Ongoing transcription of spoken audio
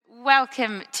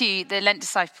welcome to the Lent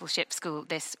Discipleship School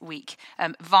this week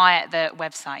via the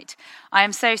website. I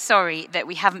am so sorry that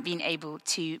we haven't been able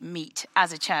to meet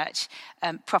as a church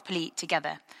properly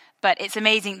together, but it's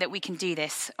amazing that we can do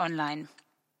this online.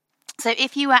 So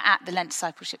if you were at the Lent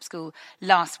Discipleship School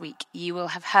last week, you will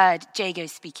have heard Jago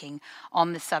speaking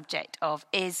on the subject of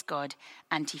Is God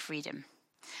Anti-Freedom?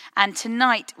 And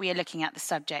tonight we are looking at the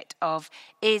subject of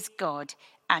Is God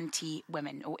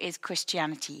anti-women, or is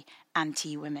Christianity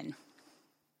anti-women?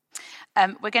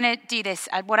 We're going to do this.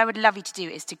 What I would love you to do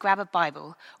is to grab a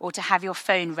Bible or to have your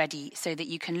phone ready so that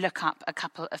you can look up a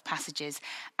couple of passages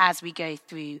as we go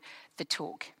through the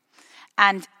talk.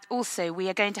 And also, we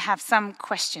are going to have some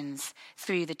questions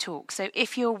through the talk. So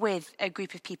if you're with a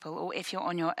group of people or if you're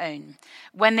on your own,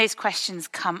 when those questions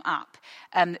come up,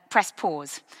 press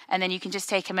pause. And then you can just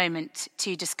take a moment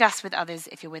to discuss with others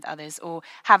if you're with others, or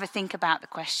have a think about the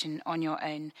question on your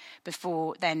own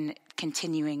before then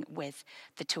continuing with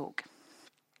the talk.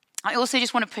 I also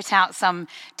just want to put out some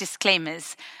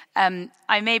disclaimers.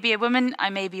 I may be a woman, I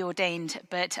may be ordained,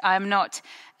 but I'm not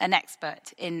an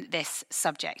expert in this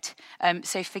subject.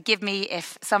 So forgive me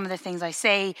if some of the things I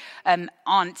say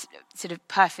aren't sort of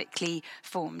perfectly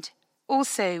formed.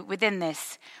 Also, within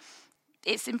this,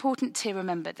 it's important to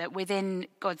remember that within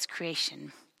God's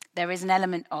creation, there is an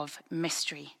element of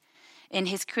mystery in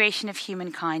his creation of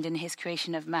humankind and his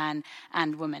creation of man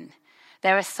and woman.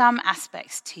 There are some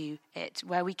aspects to it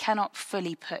where we cannot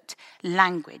fully put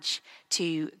language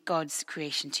to God's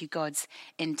creation, to God's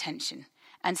intention.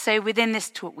 And so within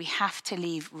this talk, we have to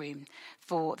leave room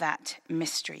for that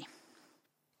mystery.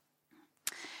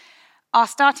 Our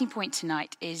starting point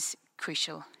tonight is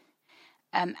crucial.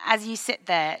 As you sit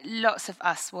there, lots of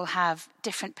us will have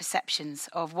different perceptions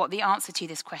of what the answer to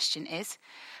this question is.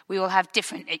 We will have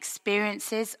different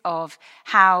experiences of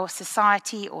how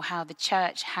society or how the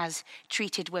church has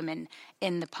treated women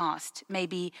in the past,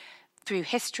 maybe through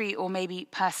history or maybe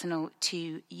personal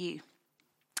to you.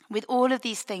 With all of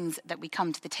these things that we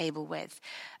come to the table with,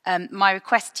 my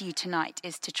request to you tonight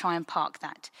is to try and park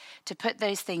that, to put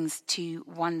those things to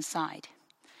one side.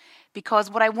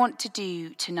 Because what I want to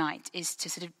do tonight is to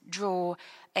sort of draw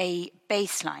a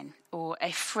baseline or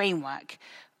a framework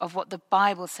of what the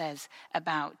Bible says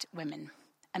about women,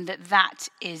 and that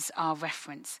is our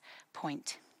reference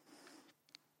point.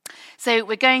 So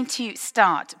we're going to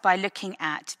start by looking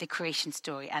at the creation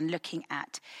story and looking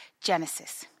at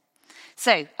Genesis.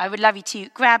 So I would love you to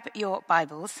grab your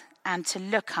Bibles and to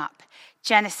look up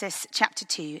Genesis chapter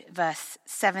 2, verse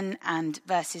 7 and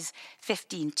verses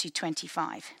 15 to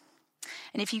 25.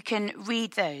 And if you can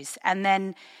read those and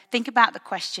then think about the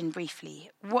question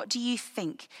briefly, what do you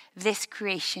think this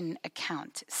creation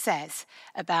account says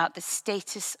about the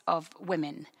status of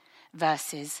women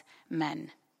versus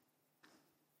men?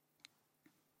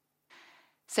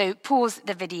 So pause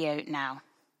the video now.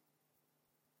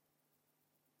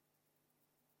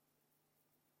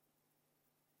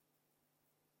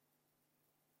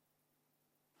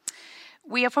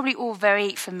 We are probably all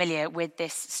very familiar with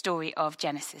this story of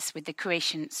Genesis, with the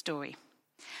creation story.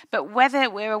 But whether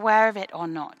we're aware of it or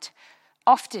not,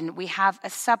 often we have a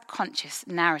subconscious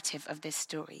narrative of this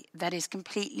story that is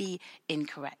completely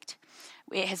incorrect.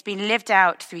 It has been lived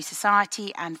out through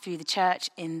society and through the church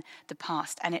in the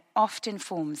past, and it often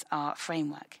forms our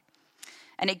framework.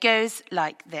 And it goes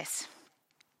like this.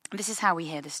 This is how we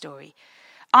hear the story.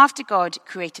 After God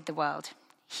created the world,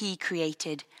 he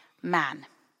created man.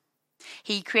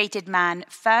 He created man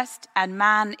first, and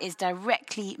man is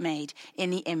directly made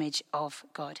in the image of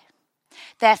God.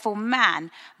 Therefore, man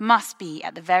must be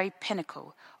at the very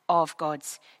pinnacle of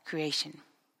God's creation.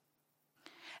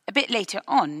 A bit later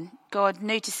on, God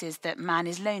notices that man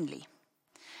is lonely,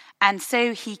 and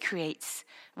so he creates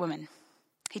woman.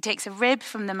 He takes a rib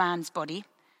from the man's body,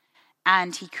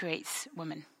 and he creates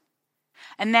woman.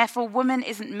 And therefore, woman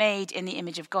isn't made in the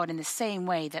image of God in the same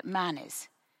way that man is,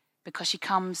 because she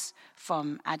comes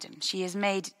from Adam. She is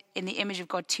made in the image of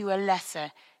God to a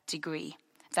lesser degree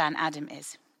than Adam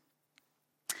is.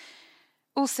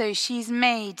 Also, she's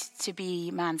made to be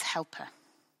man's helper.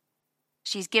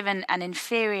 She's given an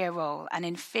inferior role, an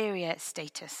inferior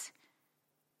status.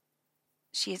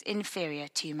 She is inferior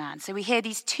to man. So we hear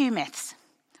these two myths.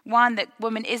 One, that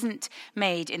woman isn't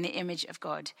made in the image of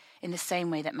God in the same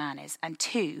way that man is. And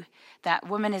two, that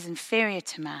woman is inferior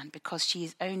to man because she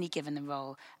is only given the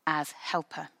role as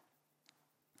helper.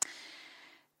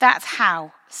 That's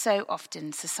how so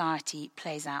often society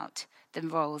plays out the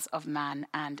roles of man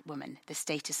and woman, the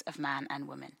status of man and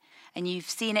woman. And you've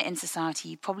seen it in society,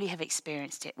 you probably have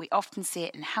experienced it. We often see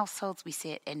it in households, we see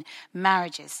it in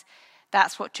marriages.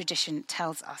 That's what tradition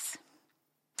tells us.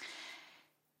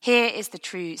 Here is the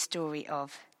true story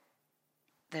of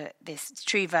this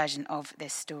true version of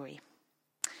this story.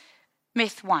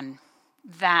 Myth 1,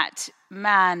 that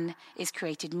man is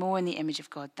created more in the image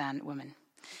of God than woman.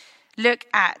 Look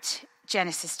at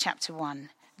Genesis chapter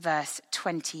 1, verse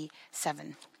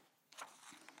 27.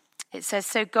 It says,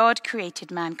 "So God created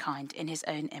mankind in his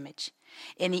own image.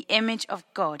 In the image of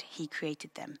God he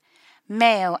created them.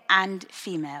 Male and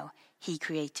female he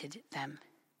created them."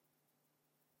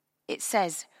 It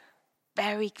says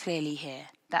very clearly here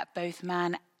that both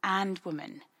man and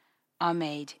woman are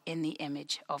made in the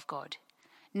image of God.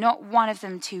 Not one of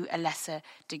them to a lesser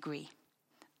degree.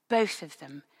 Both of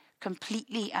them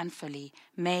completely and fully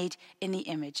made in the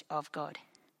image of God.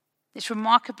 It's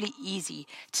remarkably easy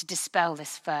to dispel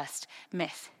this first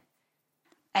myth.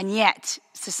 And yet,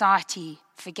 society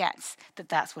forgets that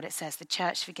that's what it says. The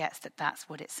church forgets that that's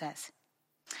what it says.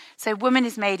 So woman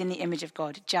is made in the image of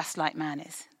God, just like man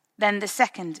is. Then the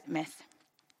second myth.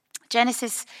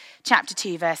 Genesis chapter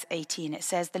 2, verse 18, it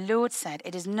says, "The Lord said,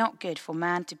 'It is not good for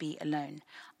man to be alone.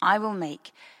 I will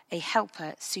make a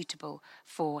helper suitable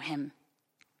for him.'"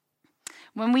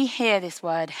 When we hear this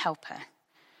word helper,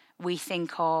 we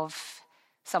think of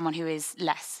someone who is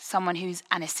less, someone who's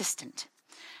an assistant,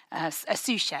 a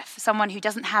sous chef, someone who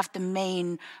doesn't have the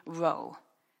main role,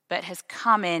 but has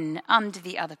come in under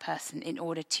the other person in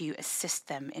order to assist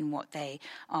them in what they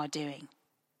are doing.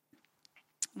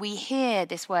 We hear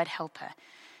this word helper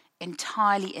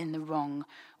entirely in the wrong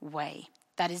way.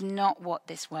 That is not what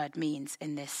this word means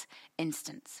in this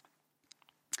instance.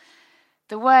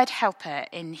 The word helper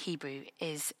in Hebrew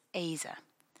is Ezer,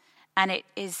 and it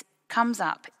comes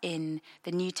up in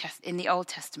the Old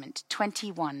Testament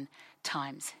 21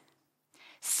 times.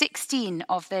 16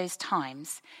 of those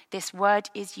times, this word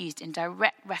is used in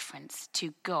direct reference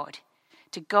to God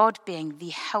being the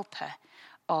helper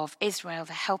of Israel,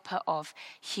 the helper of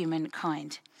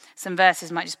humankind. Some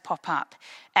verses might just pop up.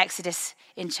 Exodus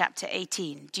in chapter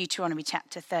 18, Deuteronomy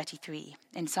chapter 33,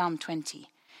 in Psalm 20.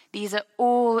 These are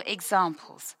all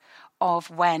examples of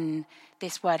when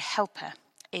this word helper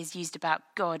is used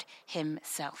about God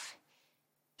himself.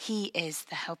 He is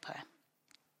the helper.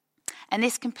 And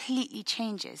this completely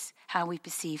changes how we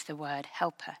perceive the word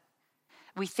helper.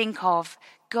 We think of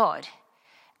God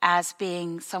as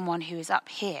being someone who is up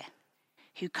here,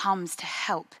 who comes to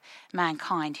help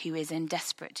mankind who is in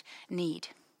desperate need.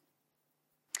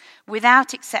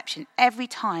 Without exception, every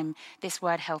time this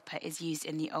word helper is used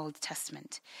in the Old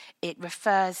Testament, it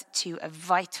refers to a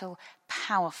vital,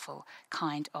 powerful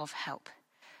kind of help,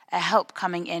 a help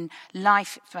coming in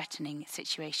life-threatening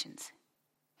situations.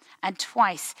 And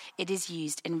twice it is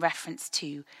used in reference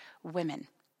to women.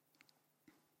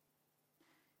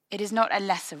 It is not a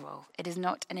lesser role. It is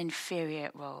not an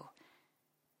inferior role.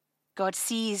 God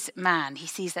sees man. He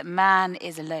sees that man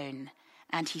is alone,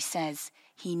 and he says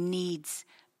he needs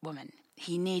woman.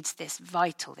 He needs this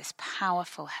vital, this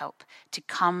powerful help to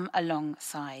come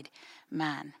alongside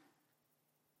man.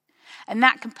 And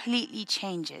that completely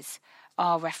changes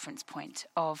our reference point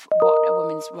of what a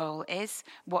woman's role is,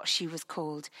 what she was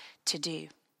called to do.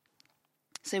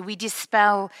 So we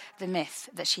dispel the myth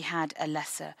that she had a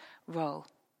lesser role.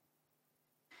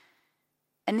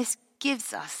 And this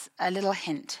gives us a little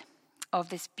hint of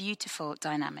this beautiful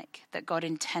dynamic that God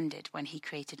intended when he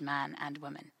created man and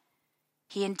woman.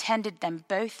 He intended them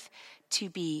both to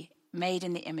be made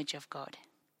in the image of God,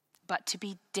 but to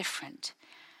be different,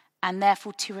 and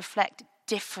therefore to reflect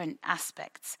different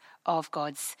aspects of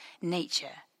God's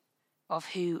nature, of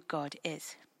who God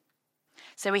is.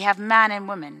 So we have man and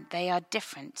woman. They are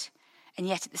different, and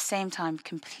yet at the same time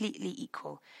completely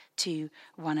equal to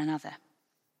one another.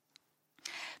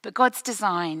 But God's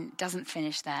design doesn't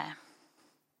finish there.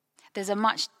 There's a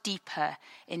much deeper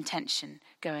intention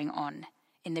going on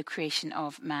in the creation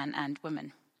of man and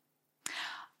woman.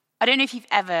 I don't know if you've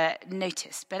ever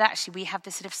noticed, but actually we have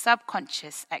this sort of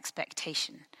subconscious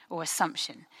expectation or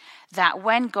assumption that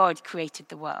when God created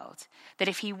the world, that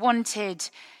if he wanted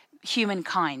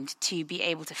humankind to be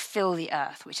able to fill the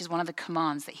earth, which is one of the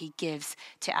commands that he gives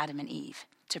to Adam and Eve,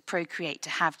 to procreate, to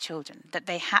have children, that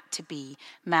they had to be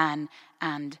man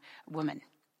and woman.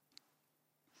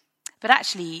 But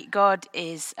actually, God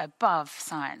is above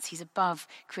science. He's above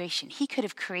creation. He could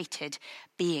have created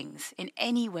beings in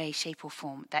any way, shape, or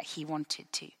form that he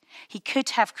wanted to. He could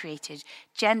have created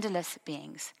genderless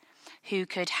beings who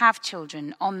could have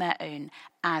children on their own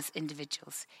as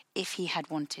individuals if he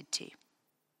had wanted to.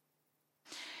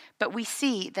 But we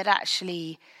see that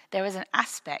actually there is an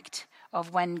aspect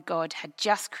of when God had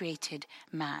just created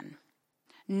man,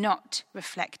 not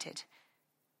reflected.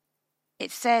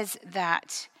 It says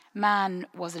that man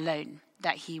was alone,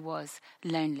 that he was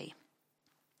lonely.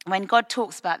 When God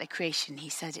talks about the creation, he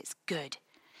says it's good.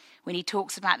 When he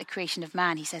talks about the creation of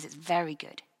man, he says it's very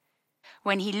good.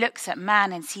 When he looks at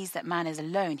man and sees that man is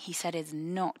alone, he said it's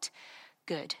not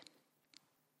good.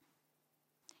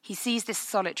 He sees this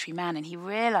solitary man and he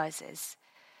realizes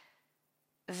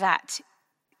that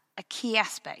a key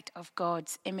aspect of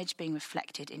God's image being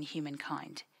reflected in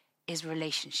humankind is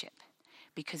relationship,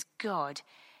 because God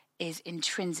is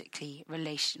intrinsically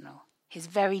relational. His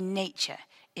very nature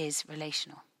is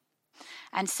relational.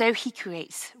 And so he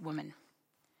creates woman.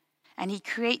 And he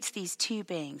creates these two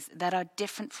beings that are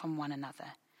different from one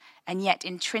another, and yet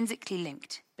intrinsically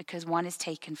linked, because one is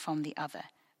taken from the other,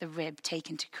 the rib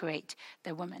taken to create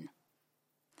the woman.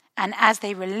 And as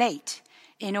they relate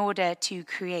in order to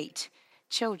create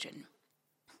children,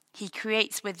 he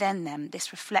creates within them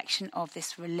this reflection of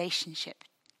this relationship,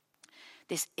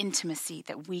 this intimacy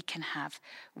that we can have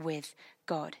with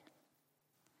God.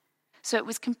 So it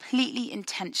was completely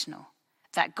intentional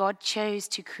that God chose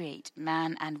to create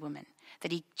man and woman,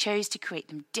 that he chose to create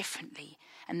them differently,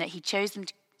 and that he chose them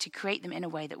to create them in a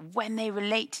way that when they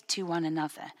relate to one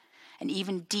another, an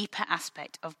even deeper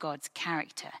aspect of God's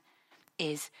character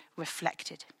is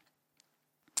reflected.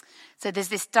 So there's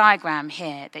this diagram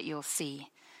here that you'll see,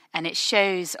 and it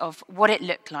shows of what it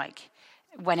looked like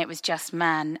when it was just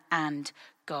man and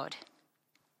God.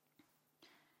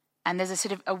 And there's a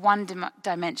sort of a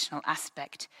one-dimensional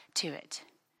aspect to it.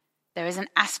 There is an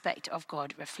aspect of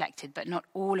God reflected, but not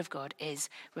all of God is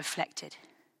reflected.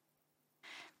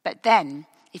 But then,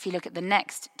 if you look at the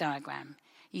next diagram,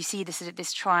 you see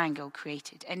this triangle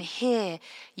created. And here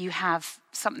you have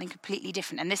something completely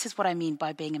different. And this is what I mean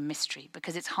by being a mystery,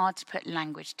 because it's hard to put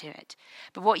language to it.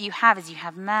 But what you have is you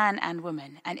have man and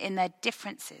woman, and in their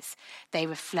differences, they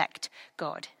reflect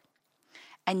God.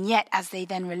 And yet, as they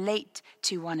then relate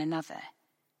to one another,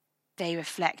 they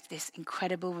reflect this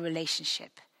incredible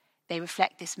relationship. They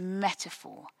reflect this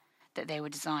metaphor that they were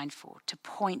designed for, to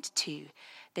point to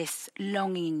this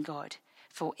longing in God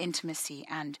for intimacy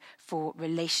and for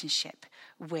relationship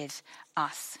with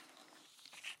us.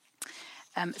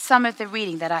 Some of the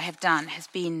reading that I have done has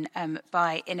been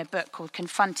in a book called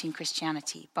Confronting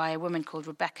Christianity by a woman called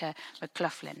Rebecca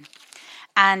McLaughlin.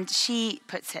 And she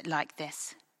puts it like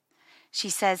this. She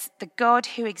says, "The God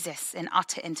who exists in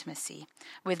utter intimacy,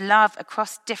 with love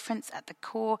across difference at the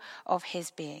core of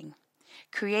his being,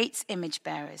 creates image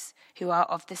bearers who are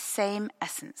of the same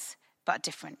essence but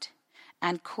different,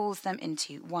 and calls them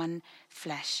into one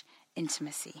flesh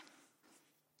intimacy."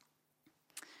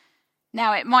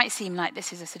 Now, it might seem like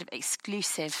this is a sort of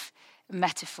exclusive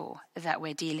metaphor that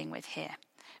we're dealing with here,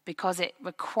 because it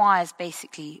requires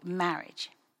basically marriage.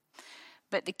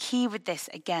 But the key with this,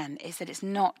 again, is that it's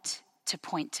not to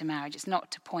point to marriage. It's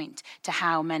not to point to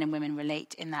how men and women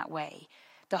relate in that way.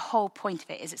 The whole point of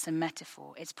it is it's a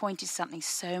metaphor. It's pointing to something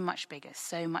so much bigger,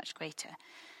 so much greater.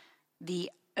 The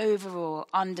overall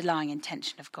underlying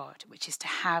intention of God, which is to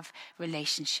have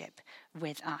relationship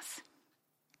with us.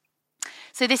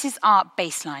 So this is our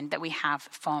baseline that we have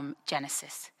from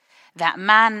Genesis. That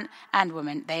man and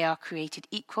woman, they are created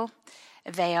equal.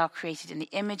 They are created in the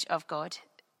image of God,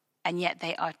 and yet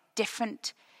they are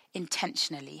different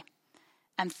intentionally.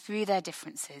 And through their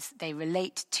differences, they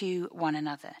relate to one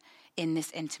another in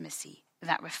this intimacy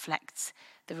that reflects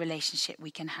the relationship we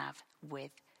can have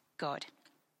with God.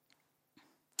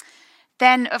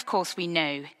 Then, of course, we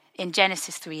know in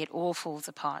Genesis 3 it all falls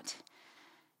apart.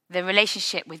 The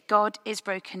relationship with God is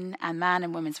broken, and man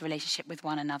and woman's relationship with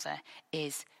one another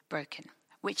is broken,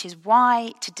 which is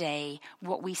why today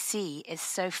what we see is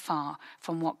so far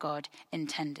from what God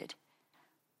intended.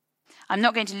 I'm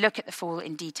not going to look at the fall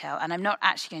in detail, and I'm not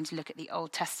actually going to look at the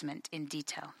Old Testament in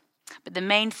detail. But the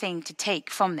main thing to take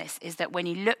from this is that when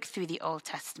you look through the Old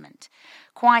Testament,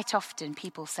 quite often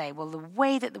people say, well, the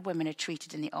way that the women are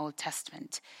treated in the Old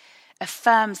Testament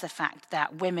affirms the fact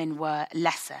that women were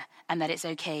lesser and that it's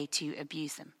okay to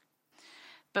abuse them.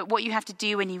 But what you have to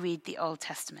do when you read the Old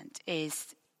Testament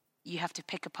is you have to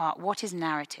pick apart what is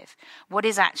narrative, what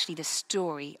is actually the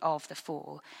story of the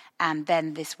fall, and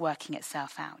then this working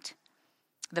itself out.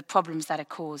 The problems that are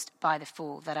caused by the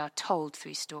fall that are told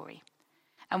through story.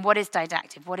 And what is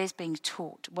didactic? What is being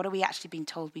taught? What are we actually being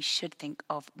told we should think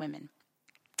of women?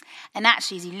 And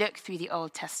actually, as you look through the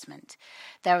Old Testament,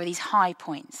 there are these high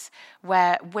points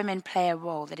where women play a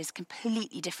role that is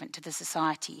completely different to the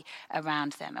society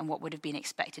around them and what would have been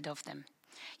expected of them.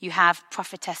 You have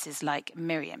prophetesses like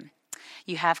Miriam.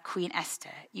 You have Queen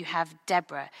Esther. You have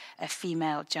Deborah, a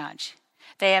female judge.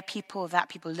 They are people that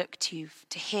people look to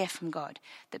hear from God,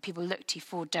 that people look to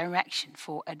for direction,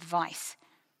 for advice.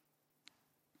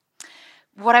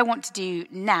 What I want to do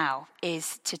now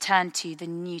is to turn to the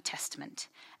New Testament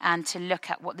and to look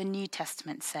at what the New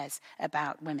Testament says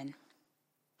about women.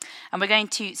 And we're going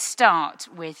to start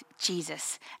with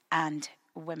Jesus and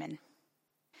women.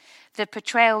 The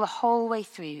portrayal the whole way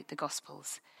through the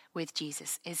Gospels with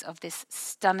Jesus is of this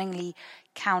stunningly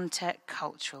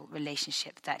counter-cultural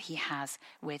relationship that he has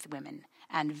with women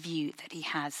and view that he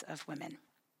has of women.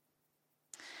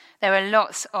 There are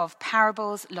lots of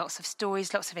parables, lots of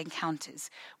stories, lots of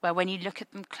encounters where when you look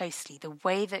at them closely, the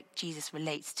way that Jesus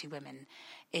relates to women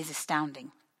is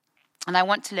astounding. And I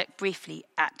want to look briefly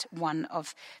at one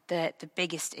of the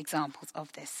biggest examples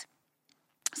of this.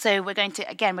 So we're going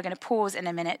to pause in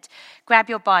a minute, grab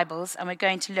your Bibles, and we're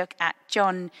going to look at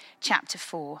John chapter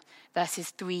 4,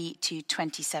 verses 3 to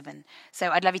 27.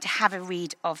 So I'd love you to have a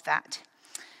read of that,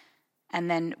 and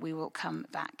then we will come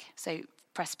back. So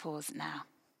press pause now.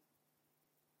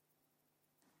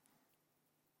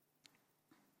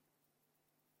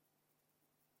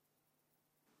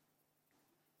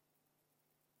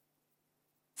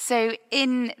 So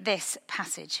in this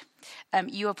passage,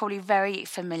 you are probably very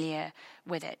familiar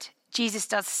with it. Jesus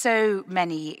does so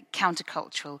many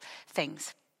countercultural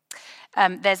things.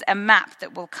 There's a map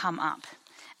that will come up,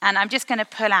 and I'm just going to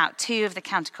pull out two of the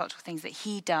countercultural things that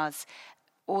he does,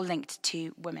 all linked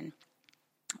to women.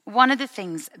 One of the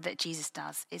things that Jesus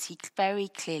does is he very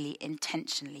clearly,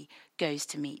 intentionally goes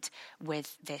to meet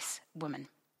with this woman.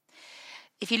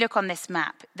 If you look on this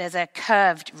map, there's a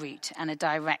curved route and a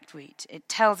direct route. It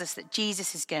tells us that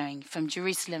Jesus is going from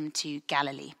Jerusalem to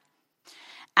Galilee.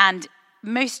 And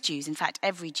most Jews, in fact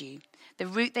every Jew, the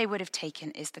route they would have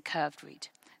taken is the curved route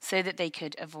so that they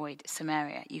could avoid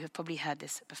Samaria. You have probably heard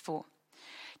this before.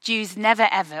 Jews never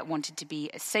ever wanted to be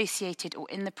associated or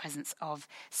in the presence of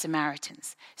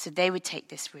Samaritans, so they would take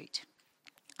this route.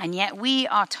 And yet we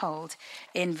are told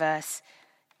in verse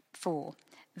 4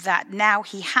 that now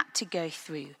he had to go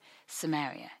through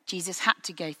Samaria. Jesus had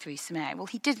to go through Samaria. Well,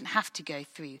 he didn't have to go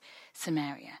through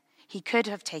Samaria. He could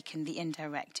have taken the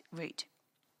indirect route.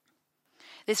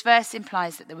 This verse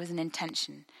implies that there was an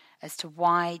intention as to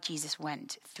why Jesus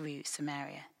went through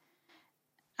Samaria.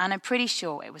 And I'm pretty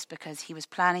sure it was because he was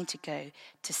planning to go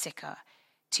to Sychar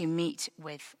to meet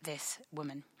with this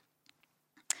woman.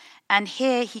 And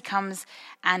here he comes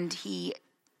and he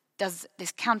does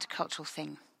this countercultural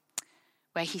thing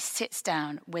where he sits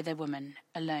down with a woman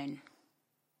alone.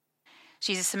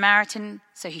 She's a Samaritan,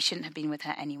 so he shouldn't have been with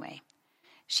her anyway.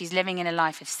 She's living in a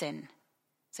life of sin,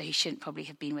 so he shouldn't probably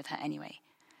have been with her anyway.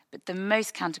 But the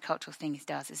most countercultural thing he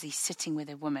does is he's sitting with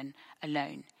a woman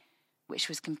alone, which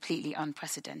was completely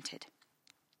unprecedented.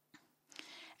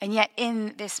 And yet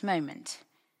in this moment,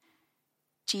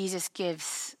 Jesus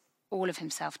gives all of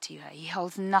himself to her. He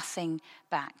holds nothing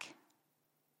back.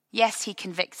 Yes, he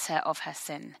convicts her of her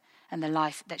sin and the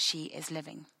life that she is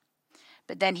living.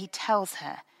 But then he tells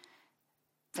her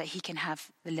that she can have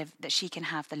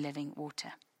the living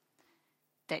water,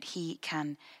 that he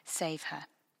can save her.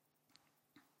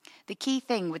 The key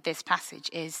thing with this passage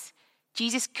is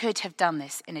Jesus could have done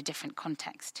this in a different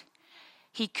context.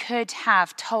 He could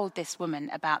have told this woman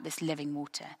about this living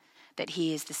water, that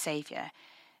he is the Saviour,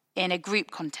 in a group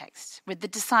context, with the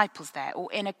disciples there, or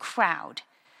in a crowd.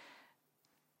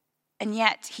 And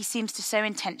yet, he seems to so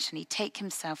intentionally take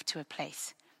himself to a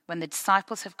place when the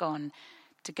disciples have gone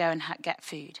to go and get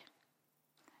food,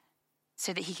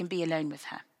 so that he can be alone with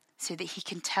her, so that he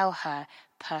can tell her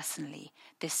personally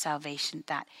this salvation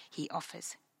that he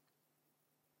offers.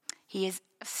 He is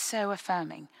so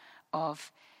affirming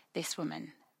of this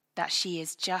woman that she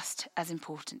is just as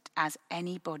important as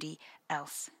anybody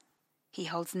else. He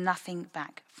holds nothing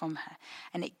back from her.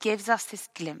 And it gives us this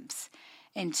glimpse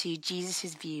into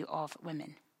Jesus' view of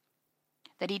women,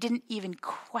 that he didn't even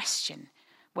question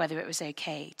whether it was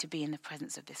okay to be in the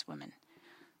presence of this woman,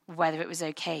 whether it was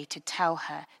okay to tell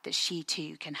her that she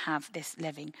too can have this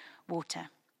living water.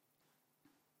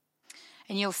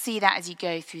 And you'll see that as you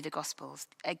go through the Gospels.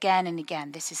 Again and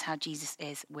again, this is how Jesus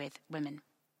is with women.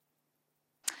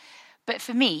 But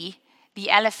for me, the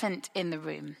elephant in the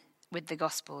room with the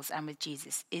Gospels and with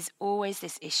Jesus is always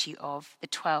this issue of the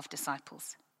 12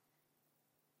 disciples.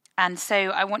 And so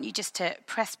I want you just to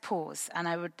press pause, and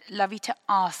I would love you to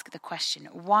ask the question,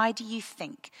 why do you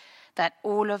think that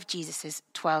all of Jesus'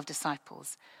 12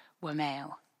 disciples were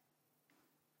male?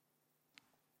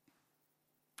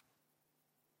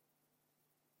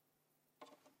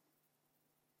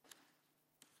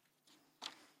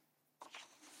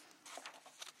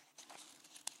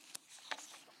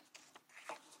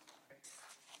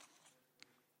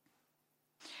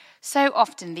 So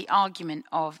often the argument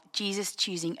of Jesus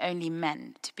choosing only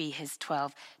men to be his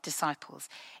 12 disciples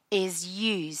is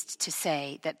used to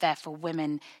say that therefore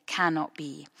women cannot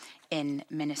be in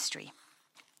ministry,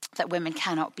 that women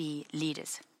cannot be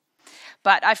leaders.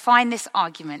 But I find this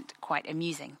argument quite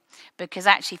amusing, because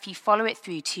actually if you follow it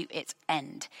through to its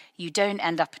end, you don't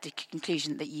end up at the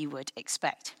conclusion that you would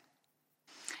expect.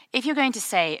 If you're going to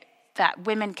say that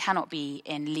women cannot be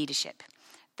in leadership,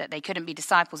 that they couldn't be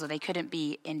disciples or they couldn't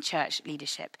be in church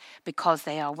leadership because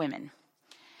they are women,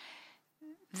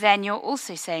 then you're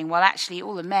also saying, well, actually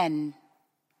all the men,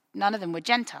 none of them were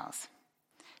Gentiles.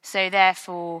 So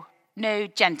therefore, no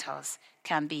Gentiles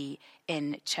can be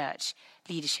in church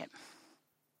leadership.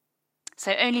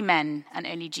 So only men and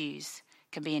only Jews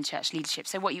can be in church leadership.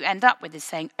 So what you end up with is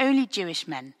saying only Jewish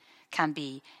men can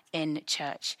be in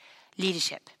church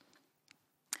leadership,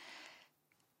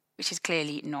 which is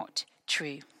clearly not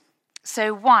true.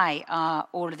 So why are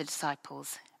all of the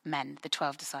disciples men, the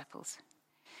 12 disciples?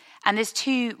 And there's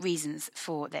two reasons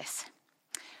for this.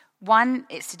 One,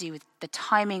 it's to do with the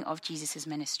timing of Jesus'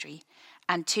 ministry,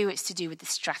 and two, it's to do with the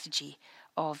strategy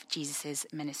of Jesus'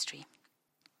 ministry.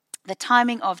 The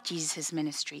timing of Jesus'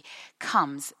 ministry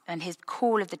comes, and his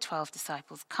call of the 12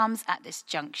 disciples comes at this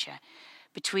juncture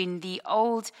between the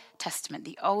Old Testament,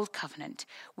 the Old Covenant,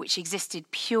 which existed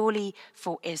purely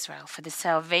for Israel, for the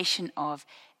salvation of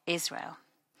Israel,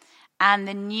 and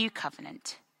the New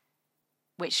Covenant,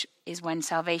 which is when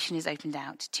salvation is opened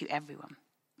out to everyone.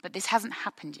 But this hasn't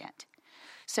happened yet.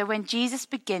 So when Jesus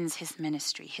begins his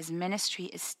ministry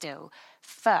is still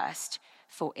first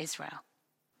for Israel.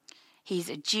 He's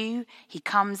a Jew, he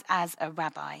comes as a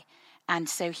rabbi, and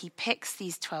so he picks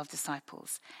these 12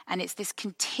 disciples. And it's this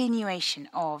continuation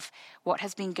of what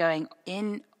has been going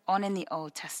on in the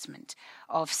Old Testament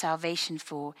of salvation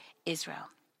for Israel.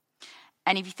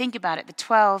 And if you think about it, the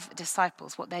 12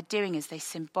 disciples, what they're doing is they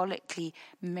symbolically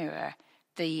mirror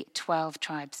the 12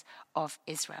 tribes of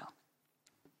Israel.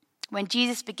 When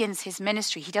Jesus begins his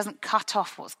ministry, he doesn't cut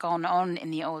off what's gone on in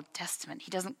the Old Testament.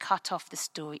 He doesn't cut off the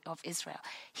story of Israel.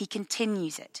 He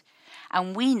continues it.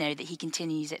 And we know that he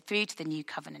continues it through to the New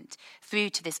Covenant, through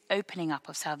to this opening up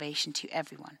of salvation to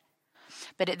everyone.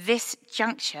 But at this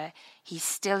juncture, he's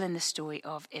still in the story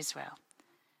of Israel.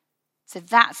 So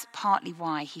that's partly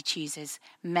why he chooses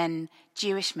men,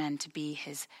 Jewish men, to be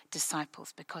his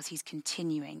disciples, because he's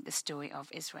continuing the story of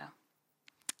Israel.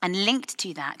 And linked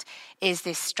to that is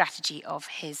this strategy of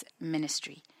his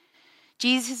ministry.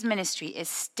 Jesus' ministry is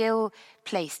still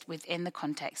placed within the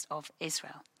context of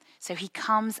Israel. So he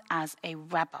comes as a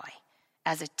rabbi,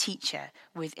 as a teacher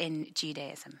within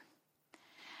Judaism.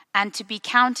 And to be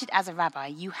counted as a rabbi,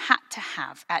 you had to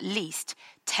have at least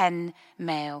 10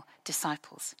 male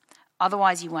disciples.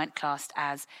 Otherwise, you weren't classed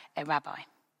as a rabbi.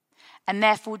 And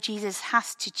therefore, Jesus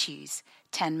has to choose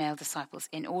 10 male disciples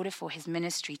in order for his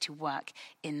ministry to work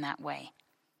in that way.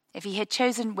 If he had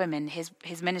chosen women, his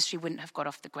ministry wouldn't have got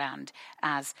off the ground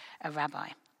as a rabbi.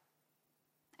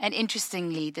 And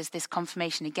interestingly, there's this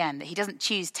confirmation again that he doesn't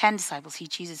choose 10 disciples, he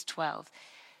chooses 12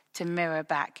 to mirror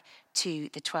back to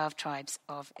the 12 tribes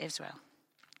of Israel.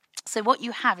 So what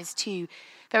you have is two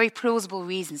very plausible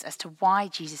reasons as to why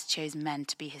Jesus chose men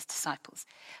to be his disciples.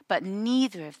 But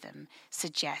neither of them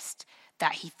suggest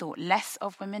that he thought less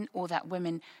of women or that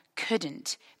women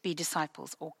couldn't be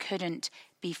disciples or couldn't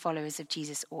be followers of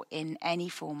Jesus or in any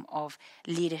form of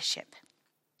leadership.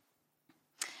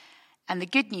 And the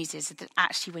good news is that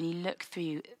actually when you look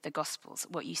through the Gospels,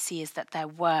 what you see is that there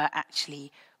were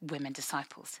actually women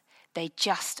disciples. They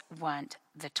just weren't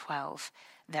the 12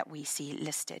 that we see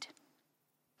listed.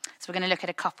 So we're going to look at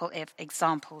a couple of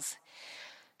examples.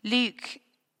 Luke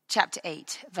chapter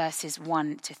 8, verses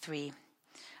 1 to 3.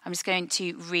 I'm just going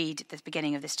to read the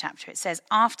beginning of this chapter. It says,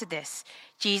 "After this,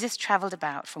 Jesus traveled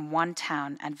about from one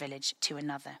town and village to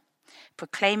another,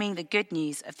 proclaiming the good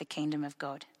news of the kingdom of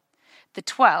God. The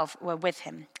 12 were with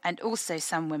him, and also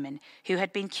some women who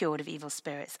had been cured of evil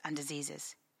spirits and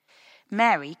diseases.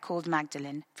 Mary, called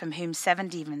Magdalene, from whom 7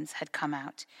 demons had come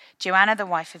out, Joanna, the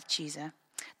wife of Chuza,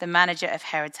 the manager of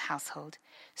Herod's household,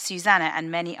 Susanna, and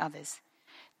many others.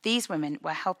 These women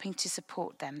were helping to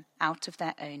support them out of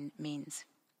their own means."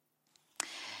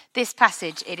 This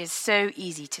passage, it is so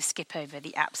easy to skip over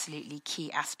the absolutely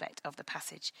key aspect of the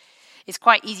passage. It's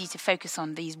quite easy to focus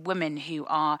on these women who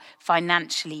are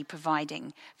financially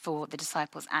providing for the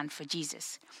disciples and for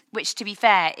Jesus, which, to be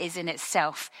fair, is in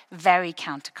itself very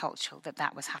countercultural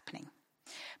that was happening.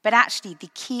 But actually,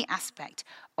 the key aspect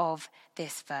of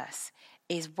this verse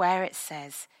is where it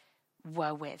says,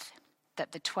 were with,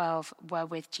 that the 12 were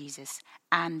with Jesus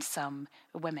and some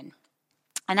women.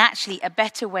 And actually, a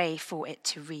better way for it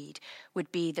to read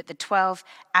would be that the 12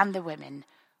 and the women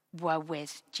were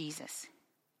with Jesus.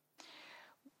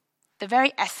 The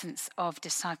very essence of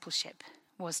discipleship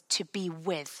was to be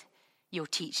with your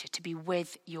teacher, to be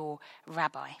with your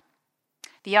rabbi.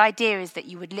 The idea is that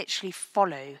you would literally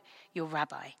follow your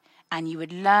rabbi and you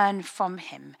would learn from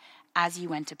him as you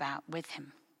went about with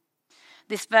him.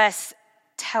 This verse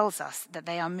tells us that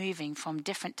they are moving from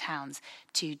different towns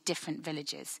to different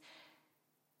villages.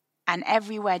 And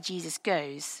everywhere Jesus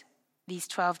goes, these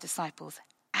 12 disciples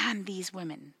and these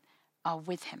women are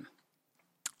with him.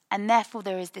 And therefore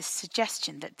there is this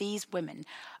suggestion that these women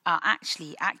are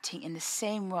actually acting in the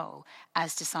same role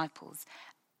as disciples,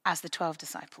 as the 12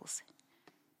 disciples.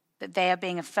 That they are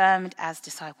being affirmed as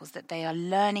disciples, that they are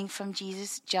learning from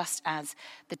Jesus just as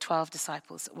the 12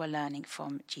 disciples were learning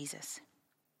from Jesus.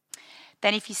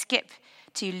 Then if you skip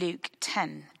to Luke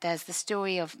 10, there's the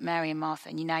story of Mary and Martha,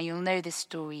 and you'll know this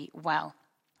story well.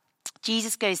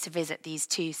 Jesus goes to visit these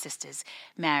two sisters,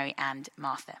 Mary and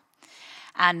Martha.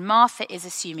 And Martha is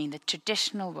assuming the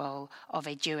traditional role of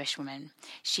a Jewish woman.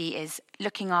 She is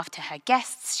looking after her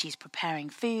guests, she's preparing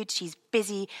food, she's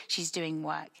busy, she's doing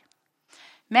work.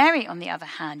 Mary, on the other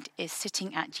hand, is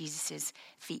sitting at Jesus'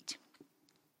 feet.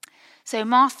 So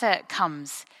Martha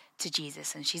comes to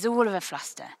Jesus and she's all of a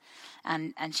fluster.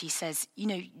 And she says,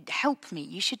 help me.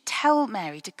 You should tell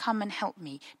Mary to come and help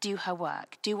me do her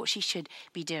work, do what she should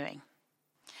be doing.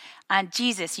 And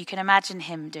Jesus, you can imagine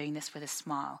him doing this with a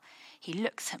smile. He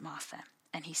looks at Martha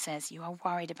and he says, you are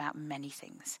worried about many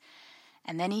things.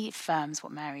 And then he affirms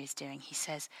what Mary is doing. He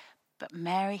says, but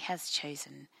Mary has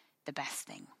chosen the best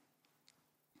thing.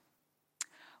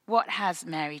 What has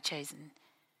Mary chosen?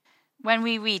 When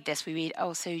we read this, we read,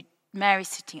 so Mary's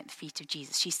sitting at the feet of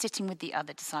Jesus. She's sitting with the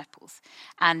other disciples.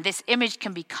 And this image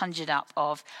can be conjured up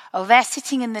of, they're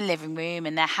sitting in the living room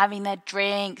and they're having their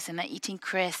drinks and they're eating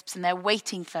crisps and they're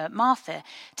waiting for Martha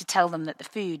to tell them that the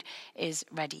food is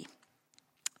ready.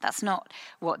 That's not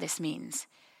what this means.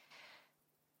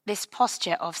 This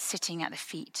posture of sitting at the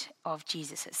feet of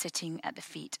Jesus, sitting at the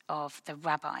feet of the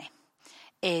rabbi,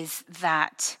 is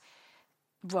that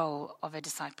role of a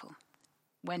disciple.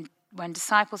 When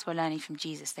disciples were learning from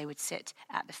Jesus, they would sit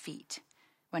at the feet.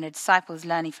 When a disciple is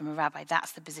learning from a rabbi,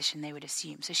 that's the position they would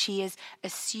assume. So she is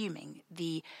assuming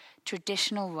the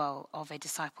traditional role of a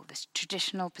disciple, this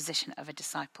traditional position of a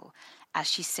disciple, as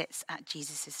she sits at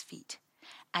Jesus' feet.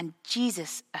 And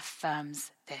Jesus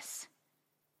affirms this.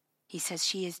 He says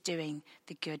she is doing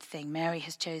the good thing. Mary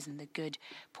has chosen the good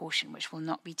portion, which will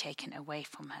not be taken away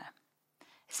from her.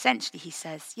 Essentially, he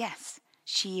says, yes,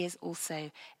 she is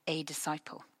also a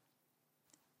disciple,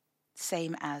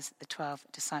 same as the 12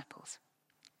 disciples.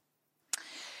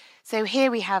 So here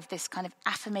we have this kind of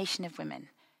affirmation of women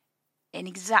in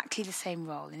exactly the same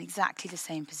role, in exactly the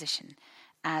same position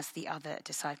as the other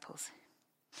disciples.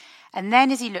 And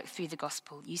then as you look through the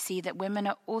gospel, you see that women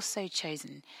are also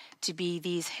chosen to be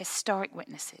these historic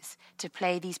witnesses, to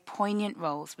play these poignant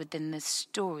roles within the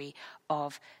story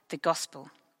of the gospel.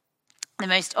 The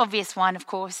most obvious one, of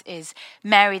course, is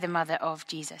Mary, the mother of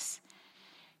Jesus.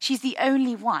 She's the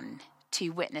only one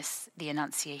to witness the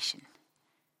Annunciation.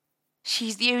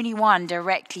 She's the only one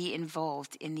directly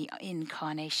involved in the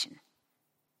incarnation.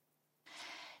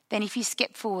 Then if you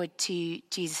skip forward to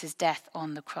Jesus' death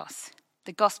on the cross,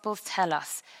 the Gospels tell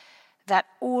us that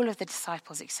all of the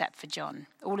disciples except for John,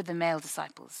 all of the male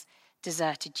disciples,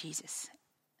 deserted Jesus.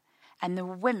 And the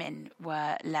women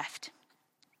were left.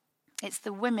 It's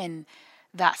the women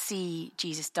that see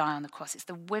Jesus die on the cross. It's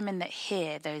the women that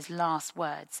hear those last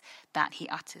words that he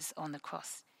utters on the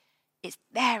cross. It's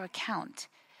their account.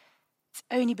 It's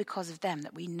only because of them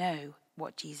that we know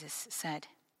what Jesus said.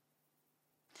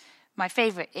 My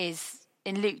favourite is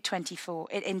in Luke 24,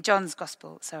 in John's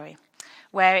Gospel,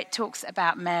 where it talks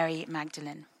about Mary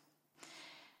Magdalene.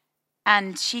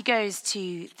 And she goes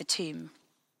to the tomb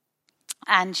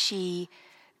and she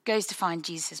goes to find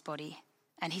Jesus' body,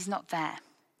 and he's not there.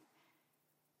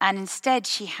 And instead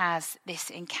she has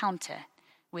this encounter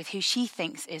with who she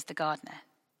thinks is the gardener,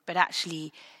 but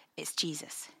actually it's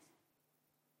Jesus.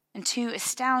 And two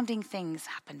astounding things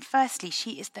happen. Firstly,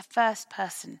 she is the first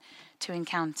person to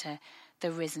encounter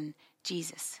the risen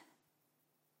Jesus.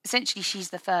 Essentially,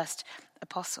 she's the first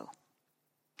apostle.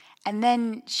 And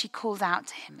then she calls out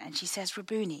to him and she says,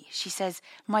 Rabboni. She says,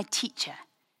 my teacher.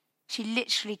 She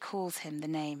literally calls him the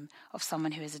name of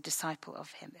someone who is a disciple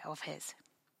of his.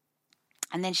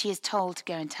 And then she is told to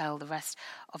go and tell the rest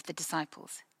of the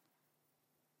disciples.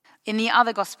 In the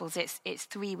other Gospels, it's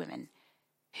three women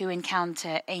who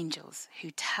encounter angels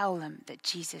who tell them that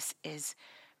Jesus is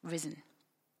risen.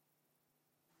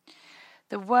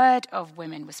 The word of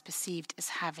women was perceived as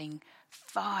having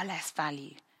far less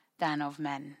value than of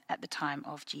men at the time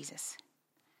of Jesus.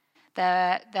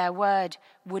 Their word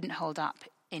wouldn't hold up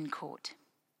in court.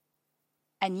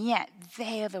 And yet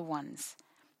they are the ones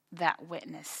that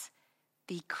witness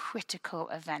the critical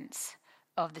events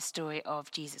of the story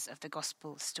of Jesus, of the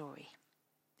gospel story.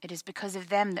 It is because of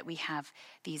them that we have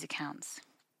these accounts.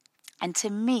 And to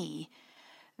me,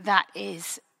 that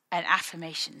is an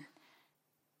affirmation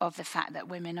of the fact that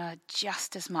women are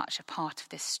just as much a part of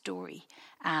this story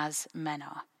as men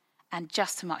are, and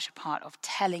just as much a part of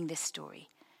telling this story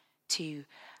to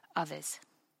others.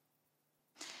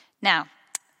 Now,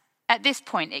 at this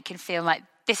point, it can feel like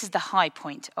this is the high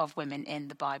point of women in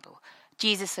the Bible.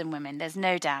 Jesus and women, there's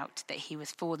no doubt that he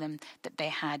was for them, that they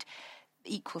had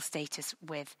equal status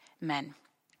with men.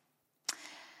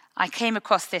 I came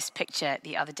across this picture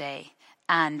the other day,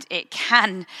 and it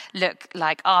can look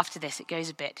like after this it goes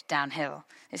a bit downhill.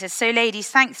 It says, "So ladies,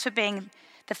 thanks for being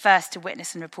the first to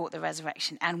witness and report the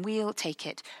resurrection, and we'll take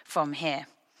it from here."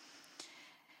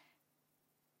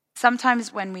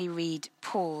 Sometimes when we read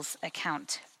Paul's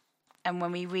account and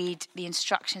when we read the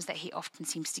instructions that he often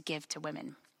seems to give to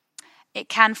women, it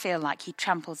can feel like he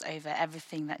tramples over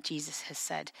everything that Jesus has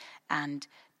said and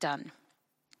done.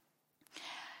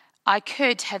 I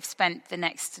could have spent the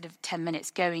next 10 minutes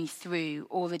going through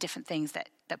all the different things that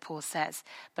Paul says,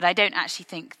 but I don't actually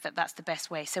think that that's the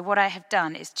best way. So what I have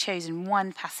done is chosen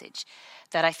one passage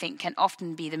that I think can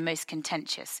often be the most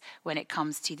contentious when it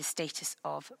comes to the status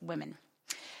of women.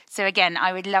 So again,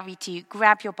 I would love you to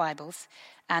grab your Bibles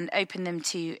and open them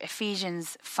to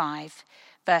Ephesians 5,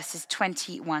 verses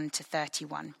 21 to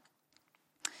 31.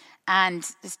 And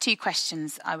there's two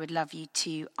questions I would love you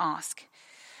to ask.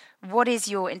 What is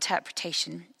your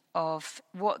interpretation of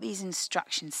what these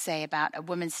instructions say about a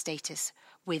woman's status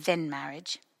within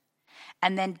marriage?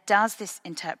 And then does this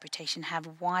interpretation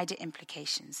have wider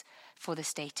implications for the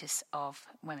status of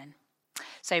women?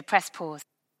 So press pause.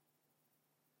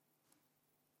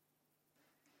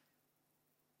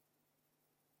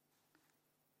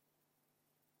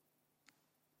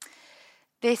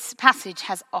 This passage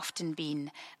has often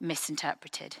been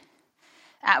misinterpreted.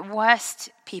 At worst,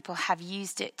 people have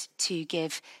used it to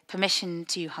give permission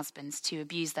to husbands to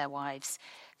abuse their wives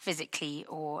physically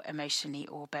or emotionally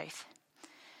or both.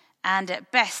 And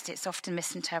at best, it's often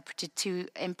misinterpreted to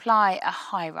imply a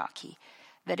hierarchy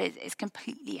that is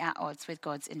completely at odds with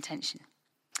God's intention.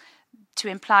 To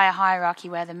imply a hierarchy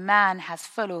where the man has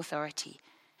full authority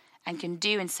and can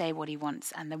do and say what he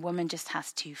wants, and the woman just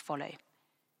has to follow.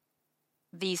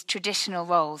 These traditional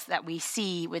roles that we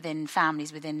see within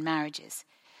families, within marriages.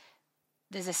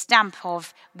 There's a stamp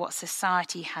of what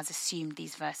society has assumed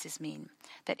these verses mean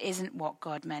that isn't what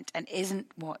God meant and isn't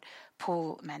what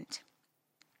Paul meant.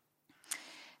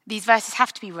 These verses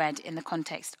have to be read in the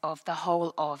context of the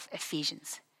whole of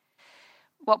Ephesians.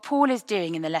 What Paul is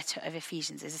doing in the letter of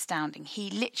Ephesians is astounding. He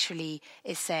literally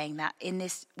is saying that in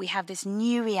this we have this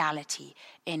new reality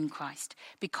in Christ.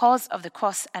 Because of the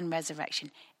cross and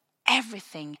resurrection,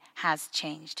 everything has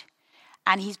changed.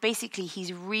 And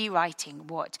he's rewriting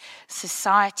what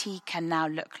society can now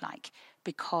look like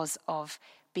because of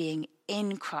being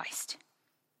in Christ.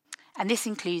 And this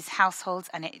includes households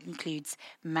and it includes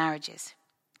marriages.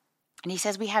 And he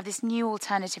says we have this new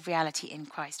alternative reality in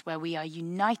Christ where we are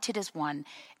united as one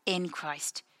in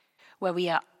Christ, where we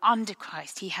are under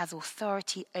Christ. He has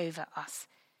authority over us.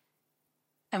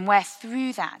 And where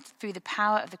through the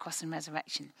power of the cross and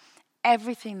resurrection,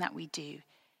 everything that we do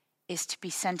is to be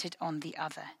centered on the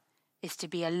other, is to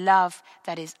be a love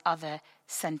that is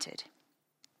other-centered.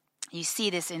 You see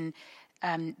this in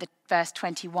the verse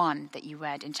 21 that you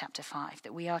read in chapter 5,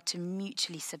 that we are to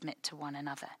mutually submit to one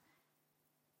another,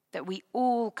 that we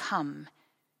all come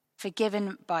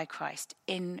forgiven by Christ,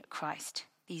 in Christ,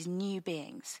 these new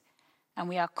beings, and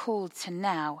we are called to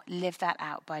now live that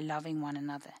out by loving one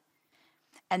another.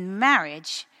 And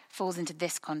marriage falls into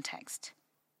this context.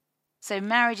 So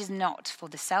marriage is not for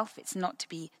the self, it's not to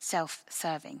be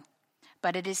self-serving,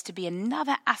 but it is to be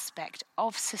another aspect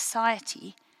of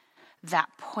society that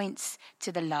points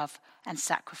to the love and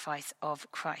sacrifice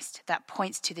of Christ, that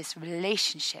points to this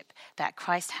relationship that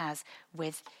Christ has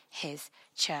with his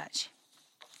church.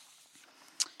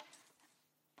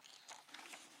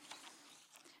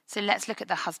 So let's look at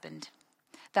the husband.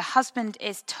 The husband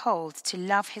is told to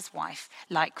love his wife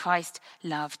like Christ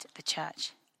loved the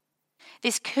church.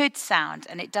 This could sound,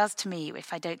 and it does to me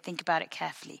if I don't think about it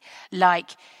carefully,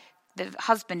 like the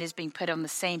husband is being put on the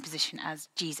same position as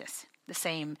Jesus, the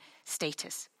same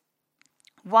status.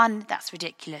 One, that's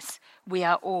ridiculous. We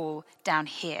are all down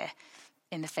here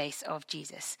in the face of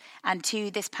Jesus. And two,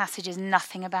 this passage is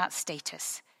nothing about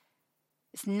status.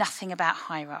 It's nothing about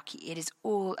hierarchy. It is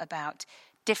all about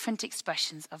different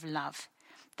expressions of love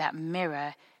that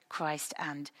mirror Christ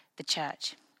and the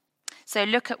church. So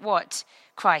look at what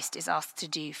Christ is asked to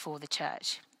do for the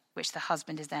church, which the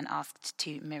husband is then asked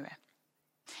to mirror.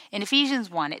 In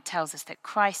Ephesians 1, it tells us that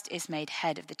Christ is made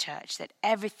head of the church, that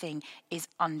everything is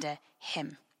under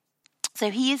him.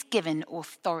 So he is given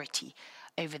authority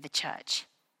over the church.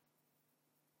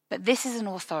 But this is an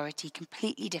authority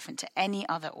completely different to any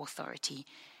other authority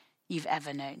you've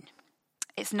ever known.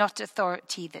 It's not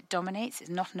authority that dominates. It's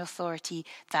not an authority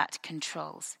that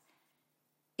controls.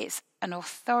 It's an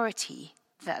authority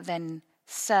that then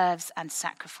serves and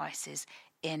sacrifices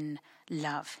in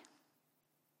love.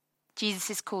 Jesus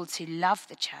is called to love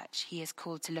the church. He is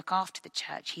called to look after the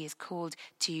church. He is called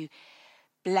to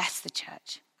bless the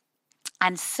church.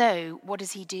 And so, what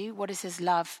does he do? What does his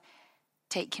love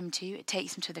take him to? It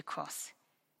takes him to the cross.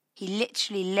 He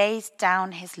literally lays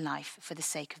down his life for the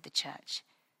sake of the church,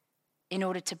 in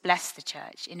order to bless the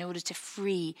church, in order to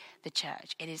free the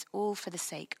church. It is all for the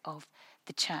sake of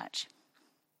the church.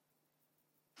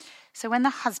 So when the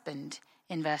husband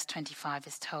in verse 25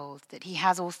 is told that he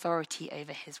has authority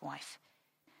over his wife,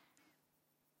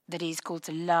 that he's called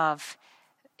to love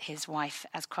his wife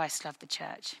as Christ loved the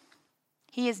church,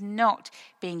 he is not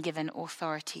being given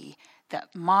authority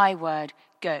that my word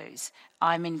goes,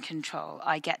 I'm in control,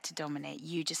 I get to dominate,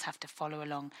 you just have to follow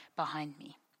along behind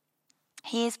me.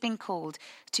 He has been called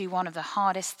to one of the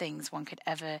hardest things one could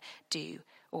ever do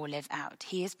or live out.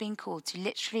 He has been called to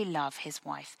literally love his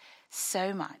wife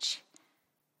so much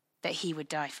that he would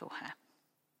die for her.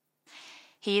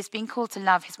 He has been called to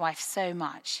love his wife so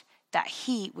much that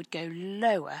he would go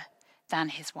lower than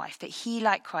his wife, that he,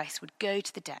 like Christ, would go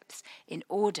to the depths in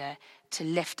order to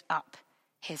lift up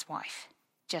his wife,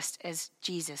 just as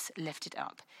Jesus lifted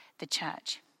up the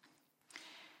church.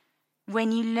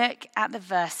 When you look at the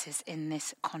verses in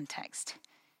this context,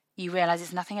 you realize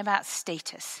it's nothing about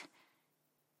status,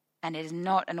 and it is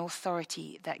not an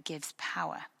authority that gives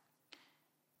power.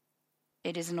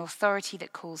 It is an authority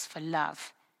that calls for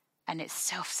love, and it's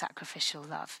self-sacrificial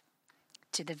love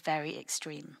to the very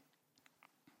extreme.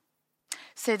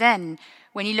 So then,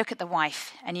 when you look at the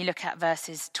wife, and you look at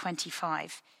verses 22 to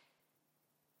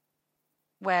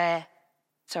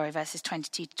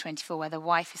 24, where the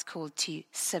wife is called to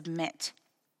submit.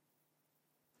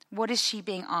 What is she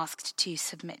being asked to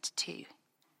submit to?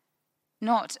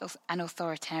 Not an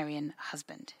authoritarian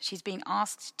husband. She's being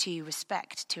asked to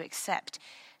respect, to accept,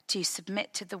 to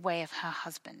submit to the way of her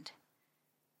husband.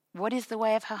 What is the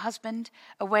way of her husband?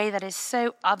 A way that is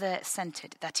so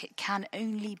other-centered that it can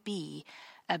only be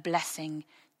a blessing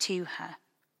to her.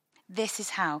 This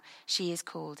is how she is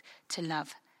called to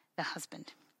love the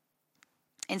husband.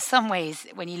 In some ways,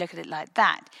 when you look at it like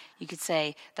that, you could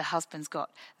say the husband's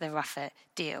got the rougher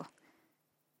deal.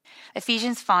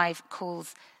 Ephesians 5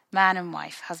 calls man and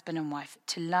wife, husband and wife,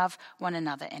 to love one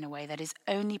another in a way that is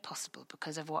only possible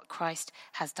because of what Christ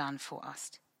has done for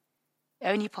us.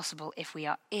 Only possible if we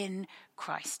are in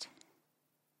Christ.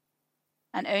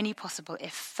 And only possible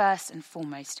if, first and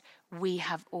foremost, we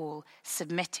have all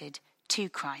submitted to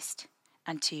Christ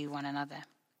and to one another.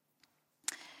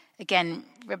 Again,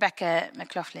 Rebecca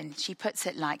McLaughlin, she puts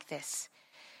it like this.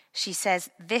 She says,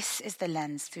 this is the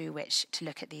lens through which to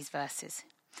look at these verses.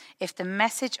 If the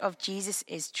message of Jesus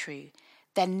is true,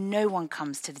 then no one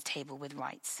comes to the table with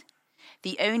rights.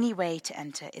 The only way to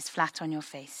enter is flat on your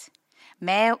face.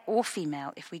 Male or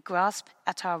female, if we grasp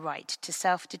at our right to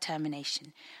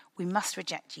self-determination, we must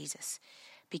reject Jesus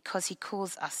because he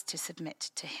calls us to submit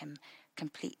to him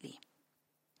completely.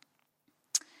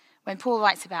 When Paul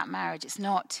writes about marriage, it's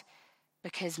not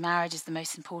because marriage is the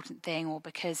most important thing or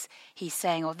because he's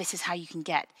saying, oh, this is how you can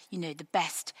get, the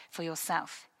best for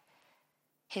yourself.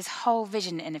 His whole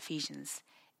vision in Ephesians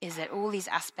is that all these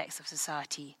aspects of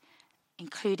society,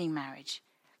 including marriage,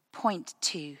 point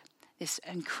to this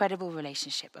incredible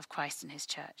relationship of Christ and his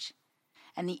church.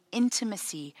 And the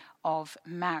intimacy of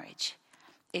marriage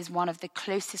is one of the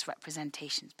closest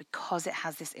representations because it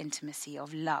has this intimacy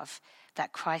of love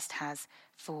that Christ has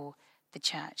for the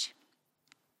church.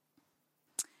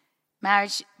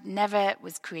 Marriage never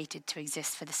was created to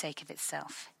exist for the sake of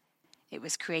itself. It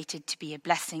was created to be a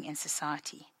blessing in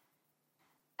society.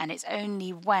 And it's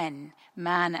only when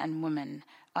man and woman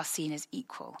are seen as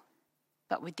equal,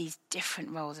 but with these different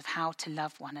roles of how to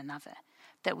love one another,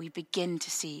 that we begin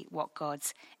to see what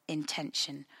God's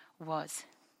intention was.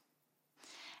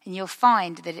 And you'll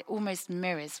find that it almost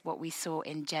mirrors what we saw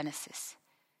in Genesis.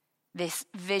 This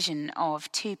vision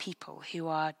of two people who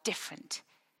are different,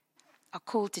 are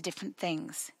called to different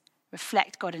things,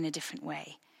 reflect God in a different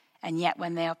way, and yet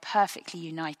when they are perfectly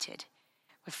united,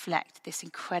 reflect this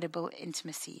incredible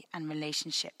intimacy and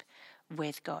relationship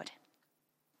with God.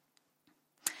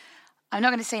 I'm not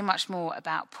going to say much more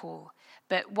about Paul,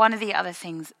 but one of the other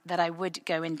things that I would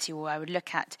go into, or I would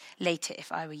look at later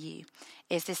if I were you,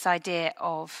 is this idea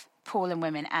of Paul and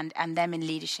women and them in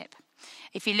leadership.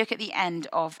 If you look at the end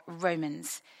of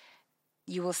Romans,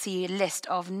 you will see a list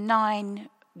of 9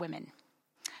 women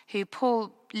who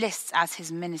Paul lists as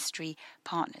his ministry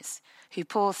partners, who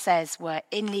Paul says were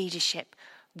in leadership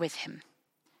with him.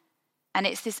 And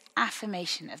it's this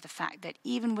affirmation of the fact that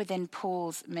even within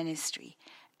Paul's ministry,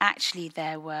 actually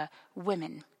there were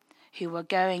women who were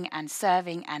going and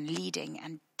serving and leading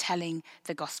and telling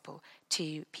the gospel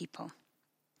to people.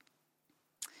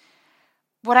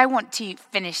 What I want to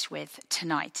finish with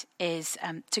tonight is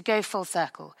to go full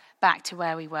circle back to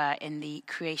where we were in the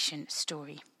creation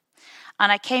story.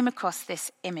 And I came across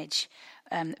this image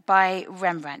by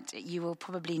Rembrandt, you will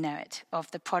probably know it,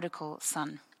 of the prodigal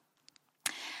son.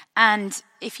 And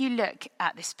if you look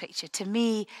at this picture, to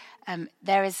me,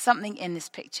 there is something in this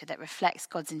picture that reflects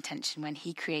God's intention when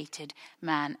he created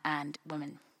man and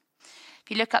woman. If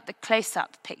you look at the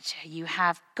close-up picture, you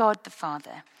have God the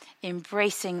Father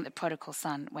embracing the prodigal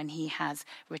son when he has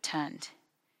returned.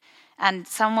 And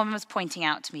someone was pointing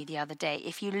out to me the other day,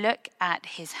 if you look at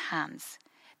his hands,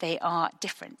 they are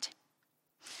different.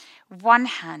 One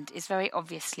hand is very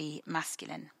obviously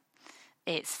masculine.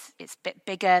 It's a bit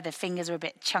bigger, the fingers are a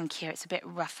bit chunkier, it's a bit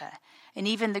rougher. And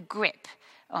even the grip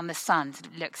on the son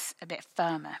looks a bit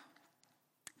firmer.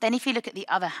 Then if you look at the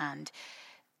other hand,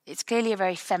 it's clearly a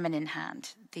very feminine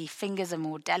hand. The fingers are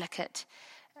more delicate.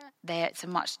 It's a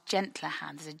much gentler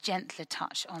hand. There's a gentler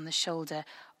touch on the shoulder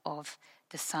of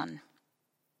the son.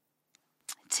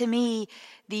 To me,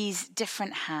 these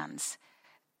different hands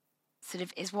sort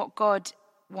of is what God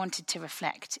wanted to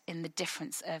reflect in the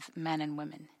difference of men and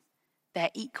women. They're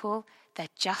equal, they're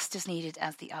just as needed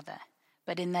as the other,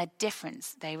 but in their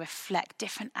difference, they reflect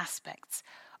different aspects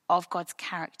of God's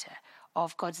character,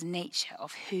 of God's nature,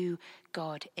 of who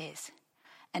God is.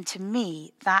 And to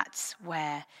me, that's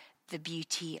where the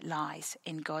beauty lies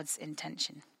in God's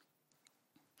intention.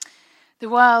 The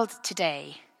world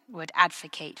today would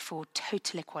advocate for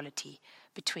total equality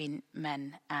between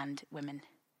men and women,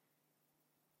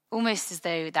 almost as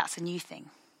though that's a new thing.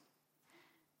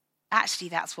 Actually,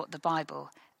 that's what the Bible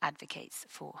advocates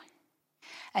for.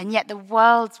 And yet the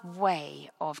world's way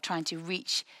of trying to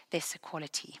reach this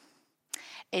equality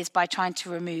is by trying to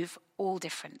remove all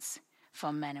difference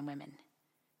from men and women.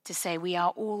 To say we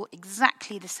are all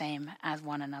exactly the same as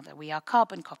one another. We are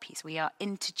carbon copies. We are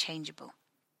interchangeable.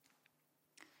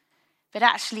 But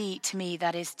actually, to me,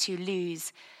 that is to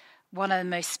lose one of the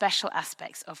most special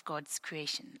aspects of God's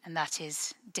creation, and that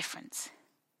is difference.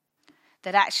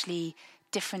 That actually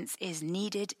difference is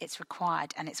needed, it's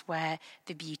required, and it's where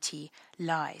the beauty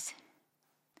lies.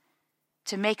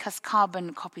 To make us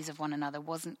carbon copies of one another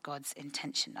wasn't God's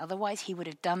intention. Otherwise, he would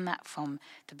have done that from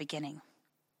the beginning.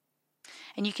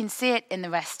 And you can see it in the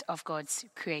rest of God's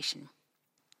creation.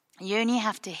 You only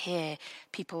have to hear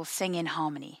people sing in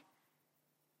harmony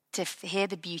to hear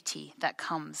the beauty that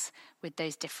comes with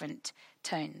those different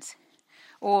tones.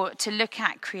 Or to look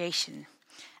at creation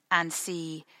and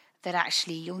see that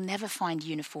actually you'll never find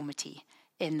uniformity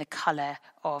in the colour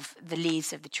of the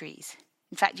leaves of the trees.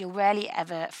 In fact, you'll rarely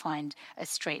ever find a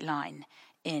straight line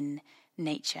in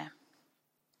nature.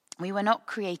 We were not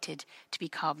created to be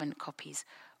carbon copies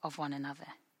of one another.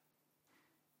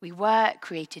 We were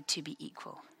created to be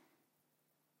equal,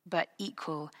 but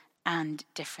equal and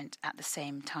different at the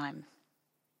same time.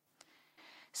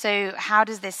 So how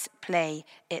does this play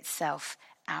itself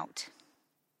out?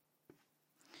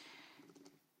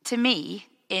 To me,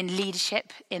 in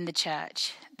leadership in the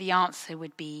church, the answer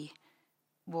would be,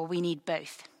 well, we need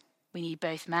both. We need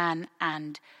both man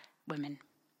and women.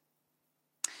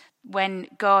 When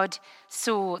God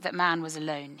saw that man was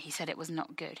alone, he said it was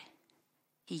not good.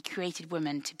 He created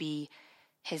woman to be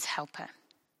his helper,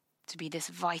 to be this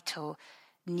vital,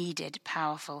 needed,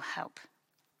 powerful help.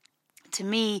 To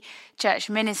me, church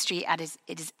ministry it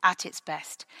is at its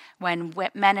best when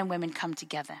men and women come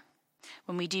together,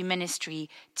 when we do ministry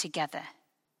together,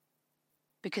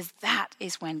 because that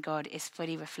is when God is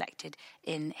fully reflected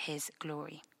in his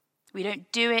glory. We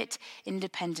don't do it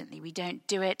independently. We don't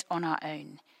do it on our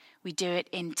own. We do it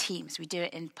in teams. We do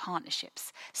it in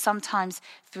partnerships, sometimes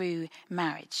through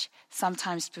marriage,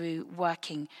 sometimes through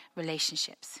working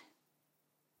relationships.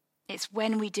 It's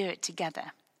when we do it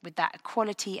together with that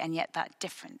equality and yet that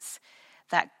difference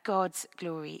that God's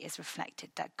glory is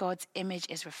reflected, that God's image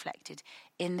is reflected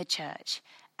in the church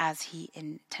as he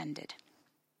intended.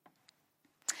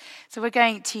 So we're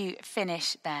going to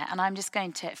finish there, and I'm just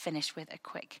going to finish with a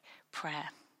quick prayer.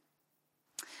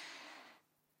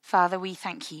 Father, we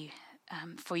thank you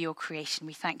for your creation.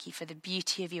 We thank you for the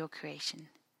beauty of your creation.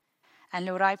 And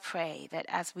Lord, I pray that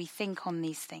as we think on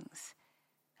these things,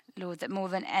 Lord, that more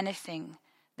than anything,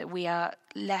 that we are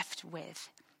left with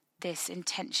this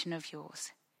intention of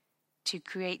yours to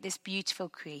create this beautiful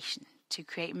creation, to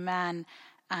create man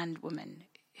and woman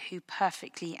who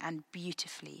perfectly and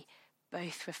beautifully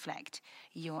both reflect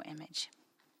your image.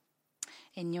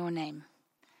 In your name,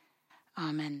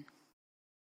 amen.